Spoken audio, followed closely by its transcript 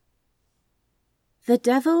The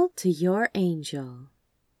Devil to Your Angel,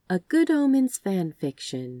 a Good Omens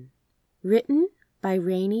fanfiction, written by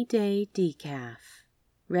Rainy Day Decaf,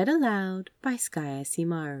 read aloud by Skaya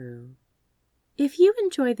Simaru. If you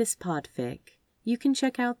enjoy this podfic, you can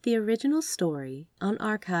check out the original story on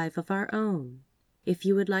Archive of Our Own. If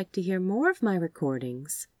you would like to hear more of my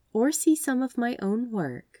recordings or see some of my own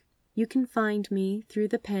work, you can find me through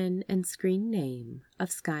the pen and screen name of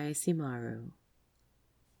Skaya Simaru.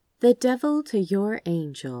 The Devil to Your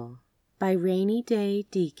Angel by Rainy Day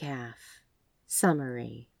Decaf.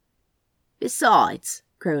 Summary. Besides,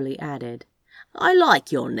 Crowley added, I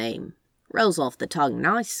like your name. Rolls off the tongue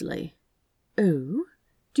nicely. Oh?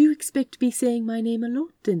 Do you expect to be saying my name a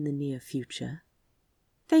lot in the near future?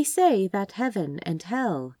 They say that heaven and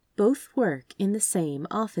hell both work in the same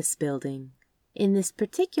office building. In this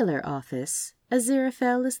particular office,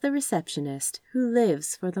 Aziraphale is the receptionist who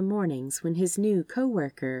lives for the mornings when his new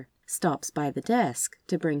co-worker stops by the desk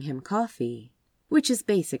to bring him coffee, which is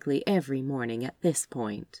basically every morning at this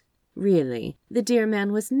point. Really, the dear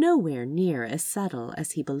man was nowhere near as subtle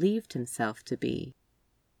as he believed himself to be.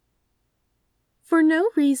 For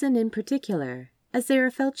no reason in particular,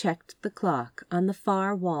 Aziraphale checked the clock on the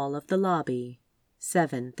far wall of the lobby.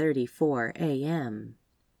 7:34 a.m.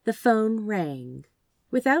 The phone rang.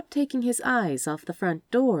 Without taking his eyes off the front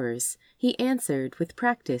doors, he answered with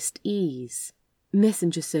practiced ease.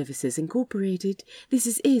 Messenger Services Incorporated, this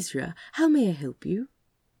is Ezra. How may I help you?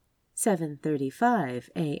 7:35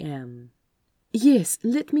 a.m. Yes,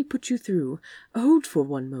 let me put you through. Hold for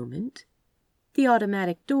one moment. The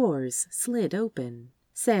automatic doors slid open.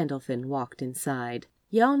 Sandalphon walked inside,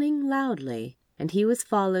 yawning loudly, and he was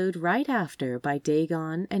followed right after by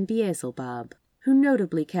Dagon and Beelzebub, who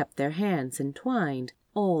notably kept their hands entwined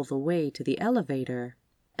all the way to the elevator.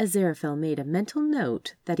 Aziraphale made a mental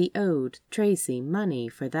note that he owed Tracy money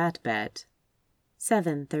for that bet.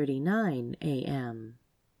 7:39 a.m.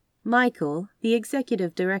 Michael, the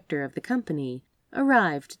executive director of the company,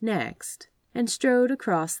 arrived next and strode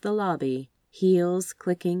across the lobby, heels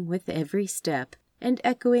clicking with every step and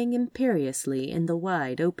echoing imperiously in the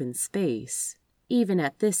wide open space. Even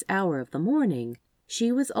at this hour of the morning,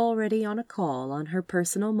 she was already on a call on her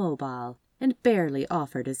personal mobile and barely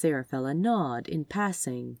offered Aziraphale a nod in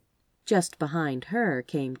passing. Just behind her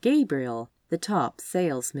came Gabriel, the top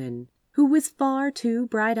salesman, who was far too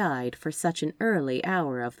bright-eyed for such an early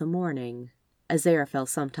hour of the morning. Aziraphale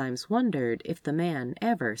sometimes wondered if the man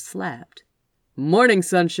ever slept. Morning,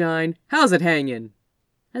 sunshine! How's it hangin'?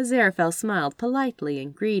 Aziraphale smiled politely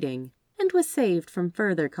in greeting, and was saved from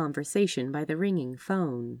further conversation by the ringing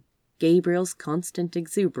phone. Gabriel's constant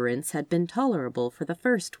exuberance had been tolerable for the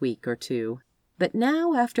first week or two, but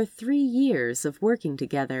now, after 3 years of working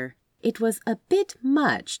together, it was a bit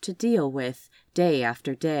much to deal with day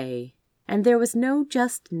after day, and there was no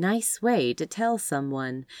just nice way to tell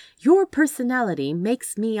someone, "Your personality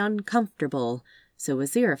makes me uncomfortable," so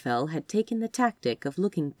Aziraphale had taken the tactic of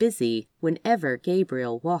looking busy whenever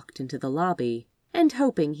Gabriel walked into the lobby, and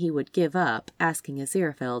hoping he would give up asking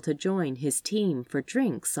Aziraphale to join his team for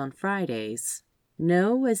drinks on Fridays.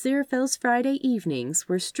 No, Aziraphale's Friday evenings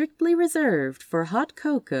were strictly reserved for hot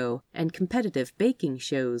cocoa and competitive baking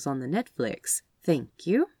shows on the Netflix. Thank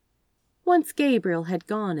you. Once Gabriel had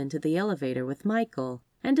gone into the elevator with Michael,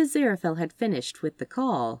 and Aziraphale had finished with the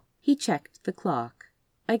call, he checked the clock.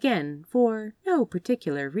 Again, for no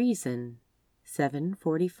particular reason.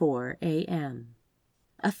 7:44 a.m.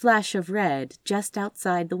 A flash of red just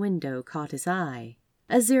outside the window caught his eye.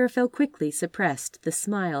 Aziraphale quickly suppressed the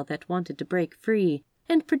smile that wanted to break free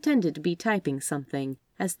and pretended to be typing something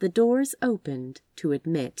as the doors opened to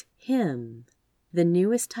admit him, the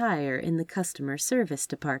newest hire in the customer service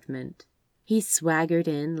department. He swaggered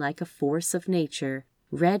in like a force of nature,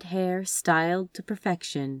 red hair styled to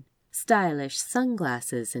perfection, stylish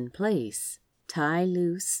sunglasses in place, tie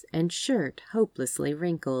loose, and shirt hopelessly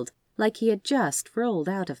wrinkled, like he had just rolled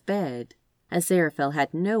out of bed. Aziraphale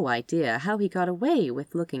had no idea how he got away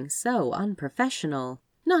with looking so unprofessional,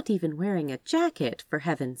 not even wearing a jacket, for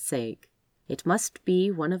heaven's sake. It must be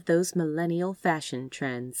one of those millennial fashion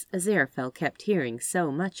trends Aziraphale kept hearing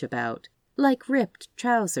so much about, like ripped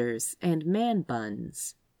trousers and man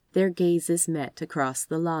buns. Their gazes met across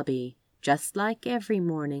the lobby, just like every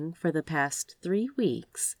morning for the past 3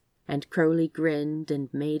 weeks, and Crowley grinned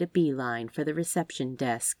and made a beeline for the reception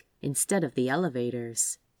desk instead of the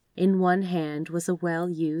elevators. In one hand was a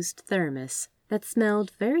well-used thermos that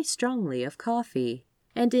smelled very strongly of coffee,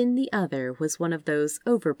 and in the other was one of those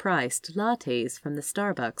overpriced lattes from the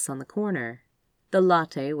Starbucks on the corner. The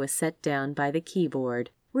latte was set down by the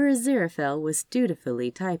keyboard, where Aziraphale was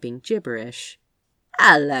dutifully typing gibberish.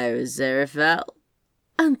 Hello, Aziraphale.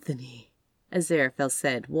 Anthony, Aziraphale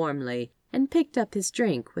said warmly, and picked up his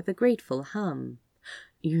drink with a grateful hum.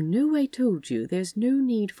 You know I told you there's no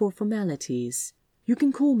need for formalities. You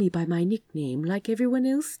can call me by my nickname like everyone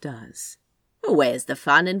else does. Where's the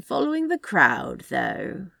fun in following the crowd,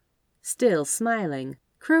 though? Still smiling,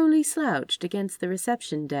 Crowley slouched against the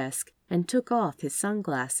reception desk and took off his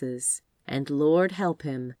sunglasses. And Lord help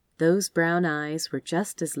him, those brown eyes were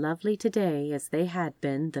just as lovely today as they had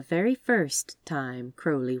been the very first time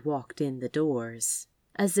Crowley walked in the doors.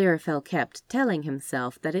 Aziraphale kept telling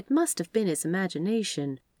himself that it must have been his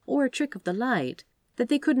imagination, or a trick of the light, that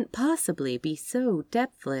they couldn't possibly be so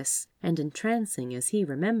depthless and entrancing as he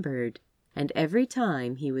remembered, and every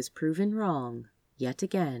time he was proven wrong, yet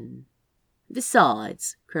again.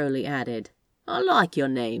 Besides, Crowley added, I like your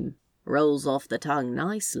name. Rolls off the tongue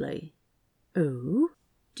nicely. Oh?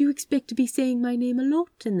 Do you expect to be saying my name a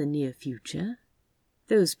lot in the near future?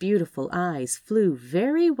 Those beautiful eyes flew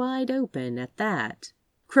very wide open at that.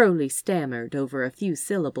 Crowley stammered over a few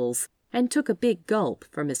syllables and took a big gulp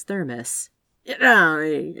from his thermos.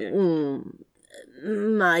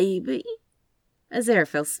 Maybe.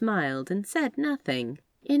 Aziraphale smiled and said nothing,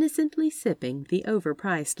 innocently sipping the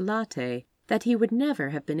overpriced latte that he would never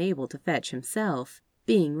have been able to fetch himself,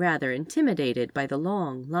 being rather intimidated by the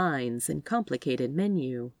long lines and complicated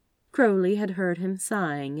menu. Crowley had heard him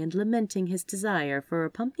sighing and lamenting his desire for a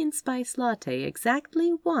pumpkin spice latte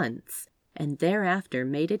exactly once, and thereafter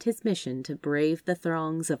made it his mission to brave the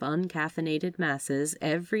throngs of uncaffeinated masses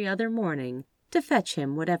every other morning to fetch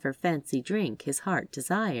him whatever fancy drink his heart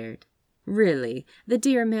desired. Really, the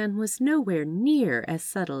dear man was nowhere near as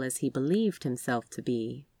subtle as he believed himself to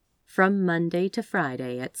be. From Monday to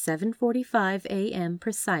Friday at 7:45 a.m.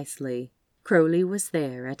 precisely, Crowley was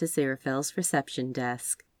there at Aziraphale's reception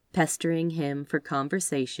desk, pestering him for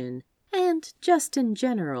conversation and, just in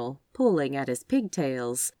general, pulling at his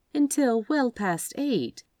pigtails until well past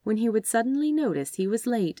 8, when he would suddenly notice he was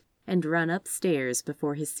late and run upstairs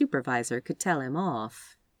before his supervisor could tell him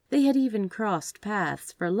off. They had even crossed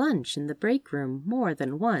paths for lunch in the break room more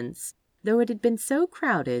than once, though it had been so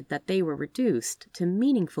crowded that they were reduced to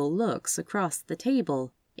meaningful looks across the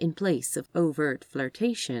table in place of overt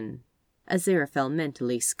flirtation. Aziraphale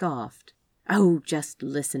mentally scoffed. Oh, just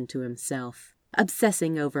listen to himself,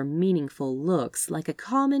 obsessing over meaningful looks like a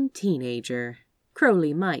common teenager.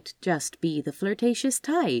 Crowley might just be the flirtatious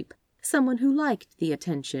type, someone who liked the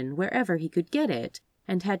attention wherever he could get it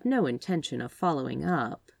and had no intention of following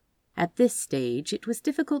up. At this stage it was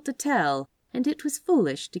difficult to tell, and it was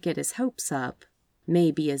foolish to get his hopes up.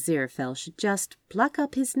 Maybe Aziraphale should just pluck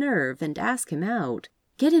up his nerve and ask him out,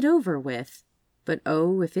 get it over with. But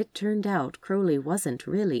oh, if it turned out Crowley wasn't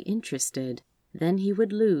really interested, then he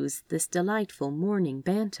would lose this delightful morning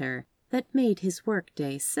banter that made his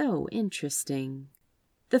workday so interesting.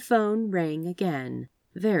 The phone rang again,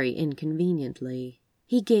 very inconveniently.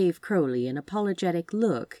 He gave Crowley an apologetic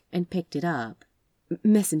look and picked it up.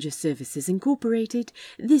 Messenger Services Incorporated,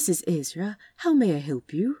 this is Ezra. How may I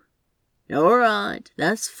help you? All right,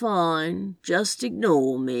 that's fine. Just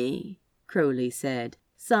ignore me, Crowley said,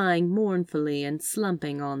 sighing mournfully and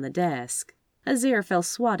slumping on the desk. Aziraphale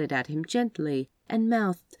swatted at him gently and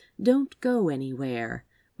mouthed, "Don't go anywhere,"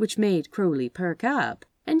 which made Crowley perk up,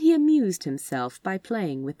 and he amused himself by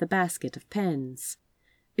playing with the basket of pens.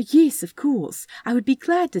 Yes, of course. I would be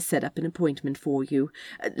glad to set up an appointment for you.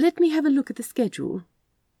 Let me have a look at the schedule.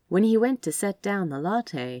 When he went to set down the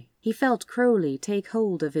latte, he felt Crowley take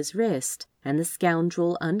hold of his wrist, and the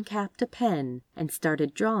scoundrel uncapped a pen and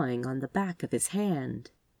started drawing on the back of his hand.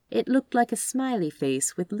 It looked like a smiley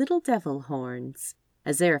face with little devil horns.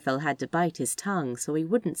 Aziraphale had to bite his tongue so he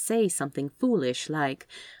wouldn't say something foolish like,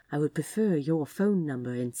 "I would prefer your phone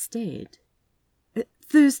number instead."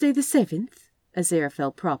 Thursday the 7th?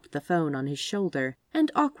 Aziraphale propped the phone on his shoulder and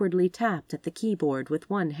awkwardly tapped at the keyboard with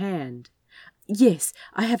one hand. Yes,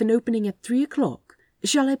 I have an opening at 3 o'clock.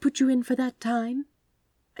 Shall I put you in for that time?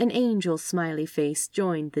 An angel smiley face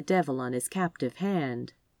joined the devil on his captive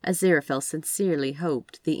hand. Aziraphale sincerely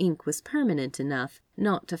hoped the ink was permanent enough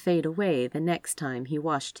not to fade away the next time he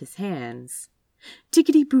washed his hands.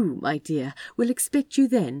 Tickety-boo, my dear. We'll expect you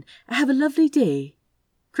then. Have a lovely day.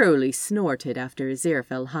 Crowley snorted after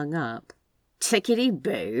Aziraphale hung up.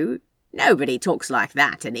 Tickety-boo? Nobody talks like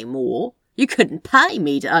that anymore. You couldn't pay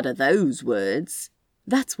me to utter those words.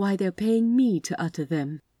 That's why they're paying me to utter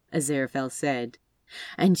them, Aziraphale said.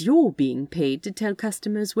 And you're being paid to tell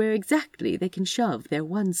customers where exactly they can shove their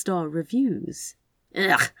 1-star reviews.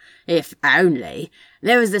 Ugh, if only.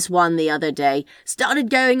 There was this one the other day, started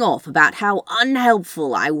going off about how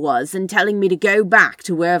unhelpful I was and telling me to go back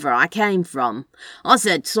to wherever I came from. I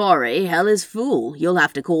said, sorry, hell is full. You'll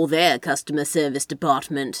have to call their customer service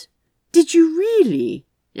department. Did you really?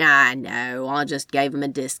 Ah, no, I just gave him a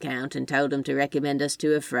discount and told him to recommend us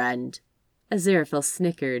to a friend. Aziraphale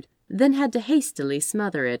snickered, then had to hastily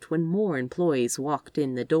smother it when more employees walked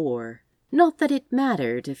in the door. Not that it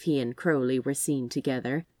mattered if he and Crowley were seen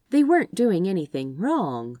together. They weren't doing anything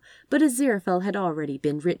wrong, but Aziraphale had already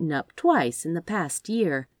been written up twice in the past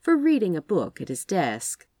year for reading a book at his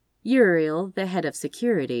desk. Uriel, the head of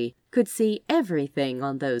security, could see everything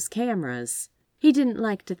on those cameras. He didn't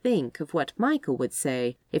like to think of what Michael would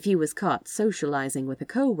say if he was caught socializing with a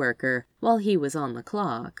coworker while he was on the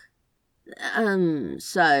clock.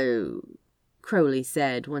 So, Crowley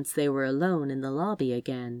said once they were alone in the lobby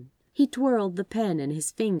again. He twirled the pen in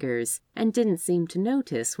his fingers and didn't seem to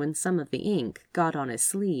notice when some of the ink got on his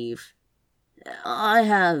sleeve. I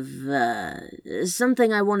have,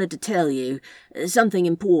 something I wanted to tell you. Something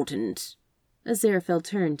important. Aziraphale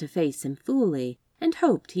turned to face him fully and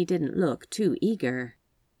hoped he didn't look too eager.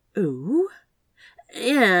 Oh?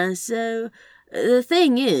 Yeah, so, the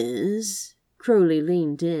thing is... Crowley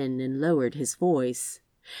leaned in and lowered his voice.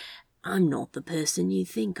 I'm not the person you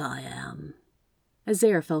think I am.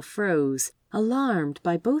 Aziraphale froze, alarmed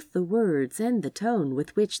by both the words and the tone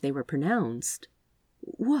with which they were pronounced.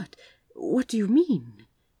 What do you mean?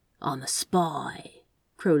 I'm a spy,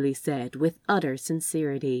 Crowley said with utter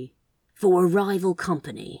sincerity. For a rival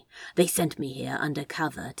company. They sent me here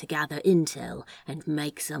undercover to gather intel and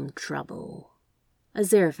make some trouble.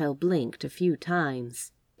 Aziraphale blinked a few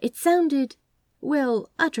times. It sounded,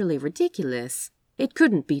 well, utterly ridiculous. It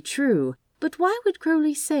couldn't be true, but why would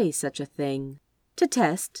Crowley say such a thing? To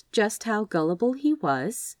test just how gullible he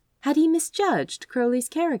was? Had he misjudged Crowley's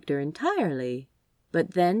character entirely?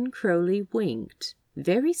 But then Crowley winked,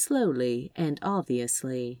 very slowly and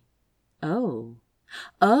obviously. Oh,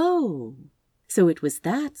 so it was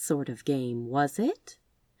that sort of game, was it?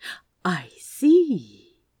 I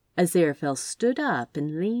see. Aziraphale stood up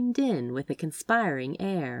and leaned in with a conspiring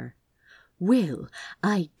air. Well,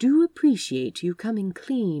 I do appreciate you coming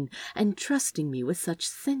clean and trusting me with such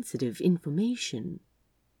sensitive information.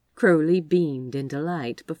 Crowley beamed in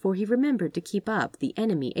delight before he remembered to keep up the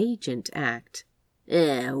enemy agent act.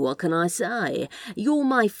 What can I say? You're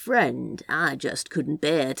my friend. I just couldn't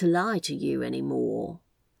bear to lie to you anymore.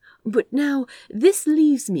 But now this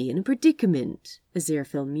leaves me in a predicament,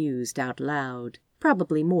 Aziraphale mused out loud,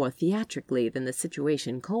 probably more theatrically than the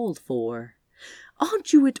situation called for.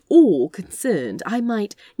 Aren't you at all concerned I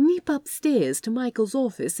might nip upstairs to Michael's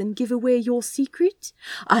office and give away your secret?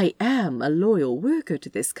 I am a loyal worker to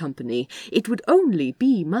this company. It would only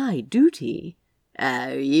be my duty.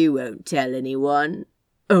 Oh, you won't tell anyone.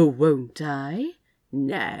 Oh, won't I?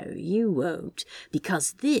 No, you won't,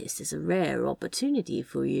 because this is a rare opportunity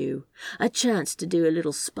for you. A chance to do a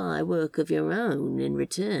little spy work of your own in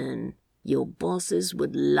return. Your bosses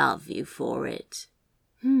would love you for it.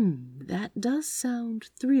 That does sound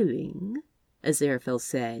thrilling, Aziraphale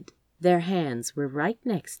said. Their hands were right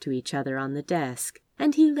next to each other on the desk,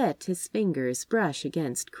 and he let his fingers brush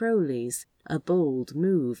against Crowley's, a bold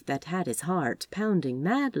move that had his heart pounding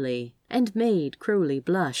madly, and made Crowley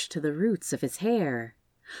blush to the roots of his hair.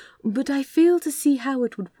 But I fail to see how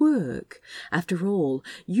it would work. After all,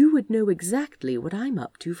 you would know exactly what I'm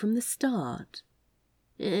up to from the start.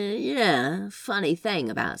 Yeah, funny thing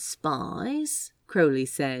about spies, Crowley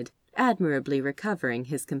said, admirably recovering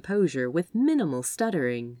his composure with minimal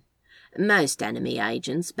stuttering. Most enemy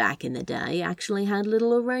agents back in the day actually had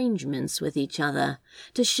little arrangements with each other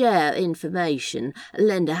to share information,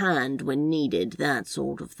 lend a hand when needed, that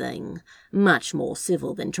sort of thing. Much more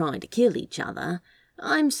civil than trying to kill each other.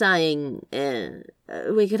 I'm saying,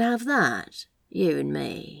 we could have that, you and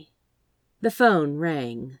me. The phone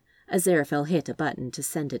rang. Aziraphale hit a button to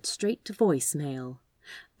send it straight to voicemail.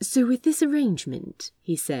 So with this arrangement,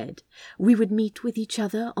 he said, we would meet with each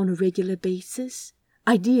other on a regular basis?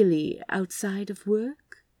 Ideally outside of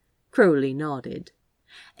work? Crowley nodded.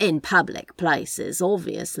 In public places,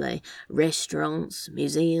 obviously. Restaurants,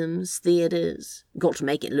 museums, theatres. Got to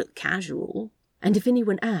make it look casual. And if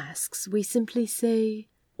anyone asks, we simply say,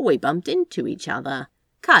 we bumped into each other.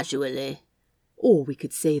 Casually. Or we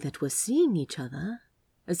could say that we're seeing each other,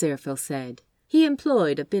 Aziraphale said. He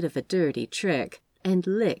employed a bit of a dirty trick and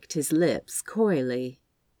licked his lips coyly.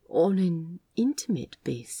 On an intimate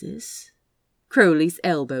basis. Crowley's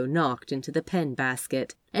elbow knocked into the pen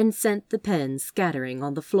basket and sent the pens scattering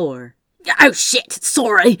on the floor. Oh, shit!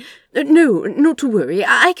 Sorry! No, not to worry.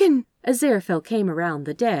 I can... Aziraphale came around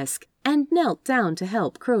the desk and knelt down to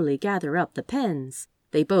help Crowley gather up the pens.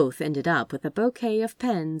 They both ended up with a bouquet of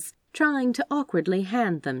pens, trying to awkwardly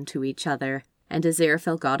hand them to each other, and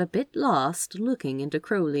Aziraphale got a bit lost looking into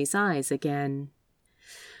Crowley's eyes again.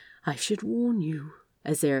 "I should warn you,"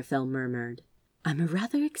 Aziraphale murmured. "I'm a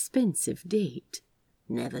rather expensive date."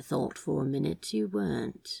 "Never thought for a minute you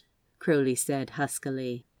weren't," Crowley said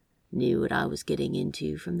huskily. "Knew what I was getting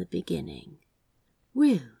into from the beginning."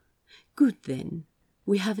 "Well, good then.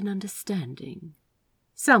 We have an understanding."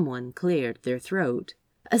 Someone cleared their throat.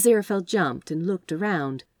 Aziraphale jumped and looked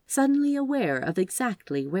around, suddenly aware of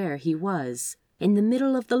exactly where he was. In the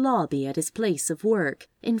middle of the lobby at his place of work,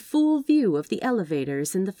 in full view of the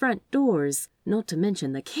elevators and the front doors, not to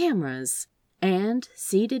mention the cameras. And,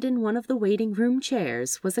 seated in one of the waiting room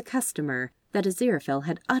chairs, was a customer that Aziraphale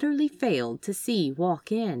had utterly failed to see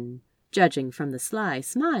walk in. Judging from the sly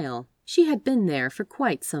smile, she had been there for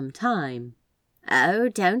quite some time. "Oh,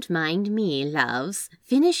 don't mind me, loves.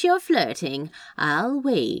 Finish your flirting. I'll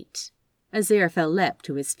wait." Aziraphale leapt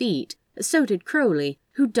to his feet. So did Crowley,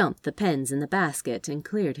 who dumped the pens in the basket and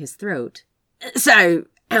cleared his throat. "So,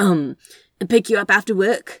 pick you up after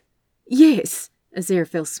work?" "Yes."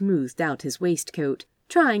 Aziraphale smoothed out his waistcoat,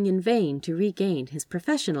 trying in vain to regain his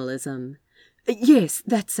professionalism. "Yes,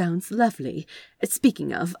 that sounds lovely.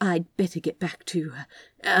 Speaking of, I'd better get back to..."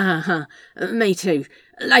 Me too.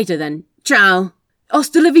 Later then. Ciao."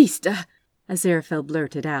 "Hasta la vista," Aziraphale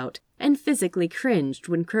blurted out, and physically cringed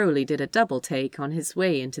when Crowley did a double-take on his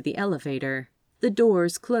way into the elevator. The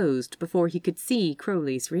doors closed before he could see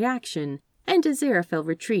Crowley's reaction, and Aziraphale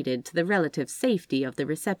retreated to the relative safety of the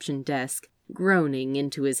reception desk, groaning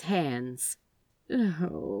into his hands.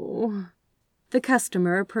 "Oh." The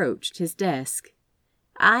customer approached his desk.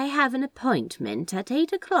 "I have an appointment at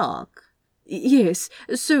 8 o'clock. "Yes,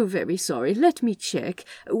 so very sorry. Let me check.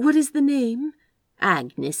 What is the name?"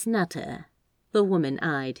 "Agnes Nutter." The woman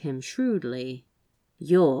eyed him shrewdly.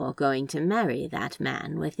 "You're going to marry that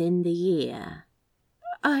man within the year."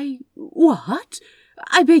 What?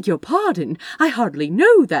 I beg your pardon. I hardly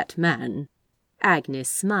know that man." Agnes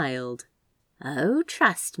smiled. "Oh,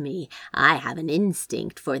 trust me, I have an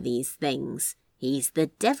instinct for these things. He's the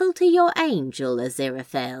devil to your angel,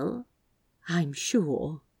 Aziraphale." "I'm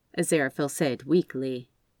sure," Aziraphale said weakly.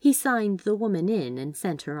 He signed the woman in and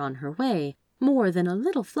sent her on her way, more than a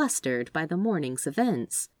little flustered by the morning's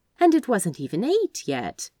events. And it wasn't even 8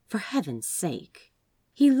 yet, for heaven's sake.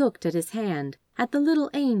 He looked at his hand, at the little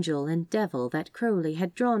angel and devil that Crowley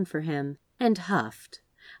had drawn for him, and huffed.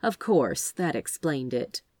 Of course, that explained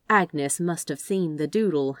it. Agnes must have seen the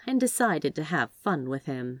doodle and decided to have fun with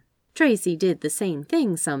him. Tracy did the same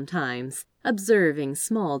thing sometimes, observing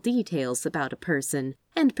small details about a person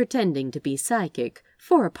and pretending to be psychic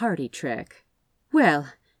for a party trick.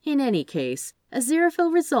 Well, in any case,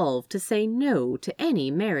 Aziraphale resolved to say no to any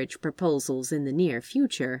marriage proposals in the near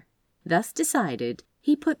future. Thus decided,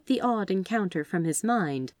 he put the odd encounter from his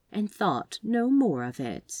mind and thought no more of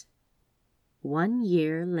it. 1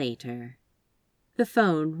 year later. The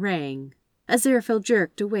phone rang. Aziraphale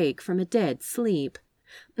jerked awake from a dead sleep.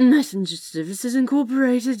 "Messenger Services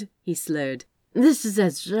Incorporated," he slurred. "This is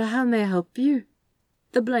Ezra. How may I help you?"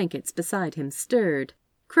 The blankets beside him stirred.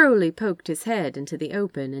 Crowley poked his head into the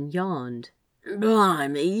open and yawned.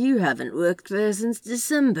 "Blimey, you haven't worked there since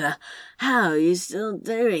December. How are you still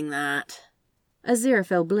doing that?"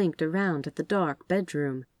 Aziraphale blinked around at the dark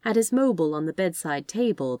bedroom, at his mobile on the bedside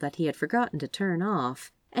table that he had forgotten to turn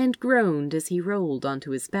off, and groaned as he rolled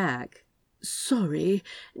onto his back. "Sorry,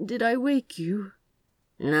 did I wake you?"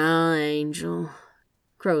 "No, Angel."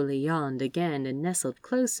 Crowley yawned again and nestled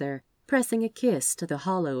closer, pressing a kiss to the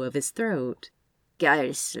hollow of his throat. Go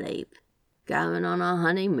to sleep. Going on our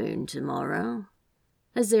honeymoon tomorrow?"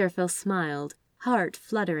 Aziraphale smiled, heart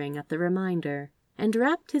fluttering at the reminder, and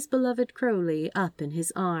wrapped his beloved Crowley up in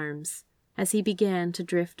his arms. As he began to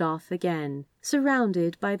drift off again,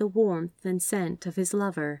 surrounded by the warmth and scent of his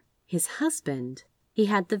lover, his husband, he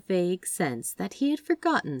had the vague sense that he had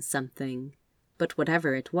forgotten something. But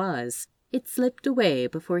whatever it was, it slipped away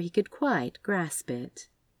before he could quite grasp it.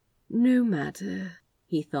 No matter,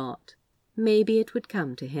 he thought. Maybe it would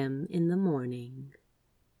come to him in the morning.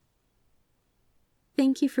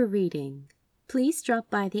 Thank you for reading. Please drop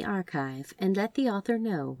by the archive and let the author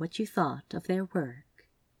know what you thought of their work.